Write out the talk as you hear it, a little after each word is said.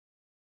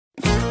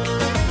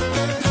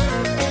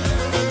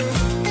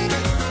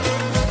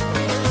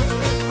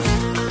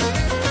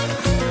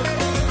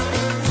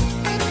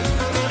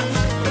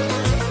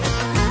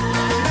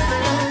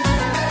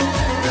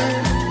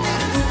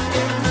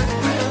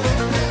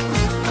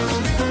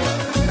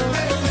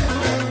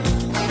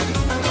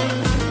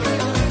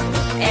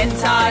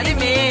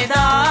entarimi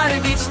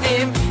dar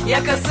biçtim,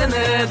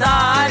 yakasını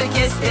dar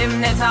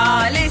kestim. Ne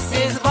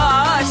talihsiz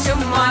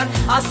başım var,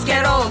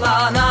 asker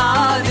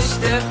olana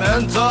düştüm.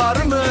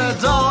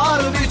 Entarimi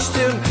dar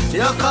biçtim,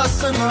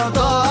 yakasını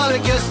dar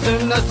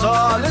kestim. Ne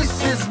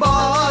talihsiz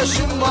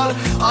başım var,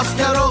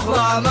 asker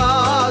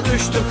oğlana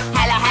düştüm.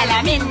 Hele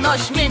hele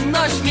minnoş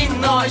minnoş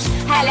minnoş,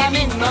 hele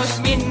minnoş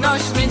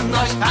minnoş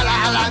minnoş, hele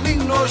hele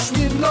minnoş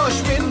minnoş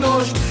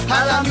minnoş,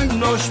 hele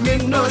minnoş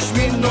minnoş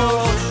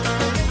minnoş.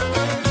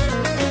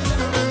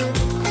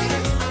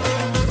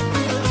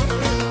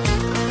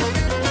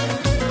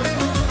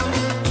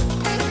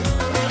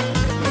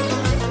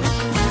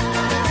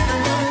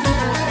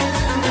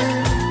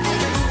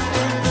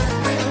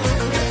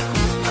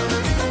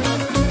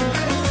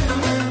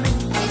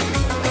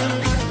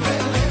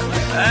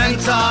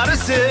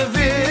 Entarisi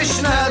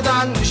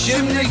vişneden,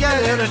 şimdi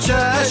gelir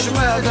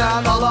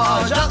çeşmeden.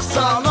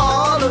 Alacaksan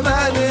al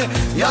beni,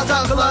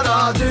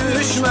 yataklara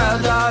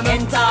düşmeden.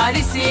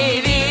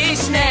 entarisi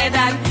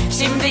vişneden,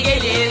 şimdi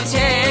gelir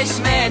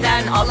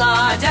çeşmeden.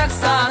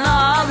 Alacaksan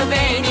al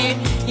beni,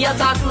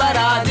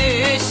 yataklara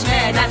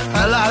düşmeden.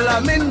 Hele hele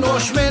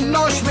minnoş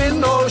minnoş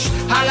minnoş,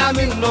 hele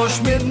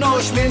minnoş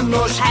minnoş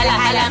minnoş, hele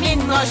hele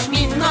minnoş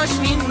minnoş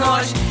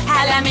minnoş,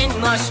 hele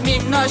minnoş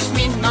minnoş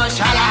minnoş,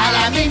 hele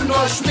hele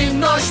minnoş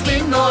minnoş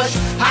minnoş,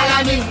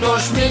 hele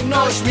minnoş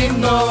minnoş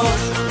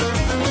minnoş.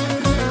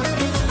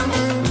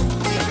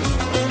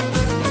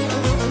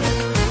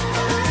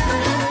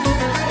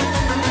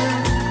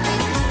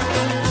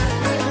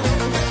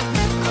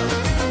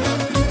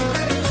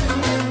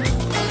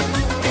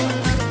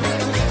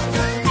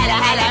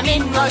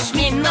 minnoş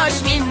minnoş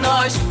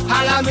minnoş,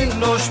 hele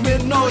minnoş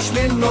minnoş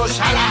minnoş,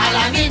 hele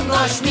hele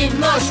minnoş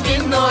minnoş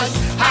minnoş,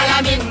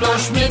 hele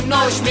minnoş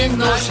minnoş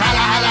minnoş,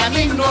 hele hele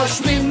minnoş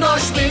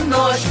minnoş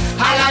minnoş,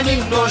 hele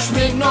minnoş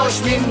minnoş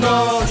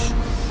minnoş.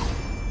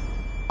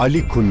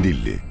 Ali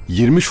Kundilli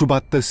 20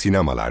 Şubat'ta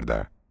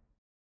sinemalarda.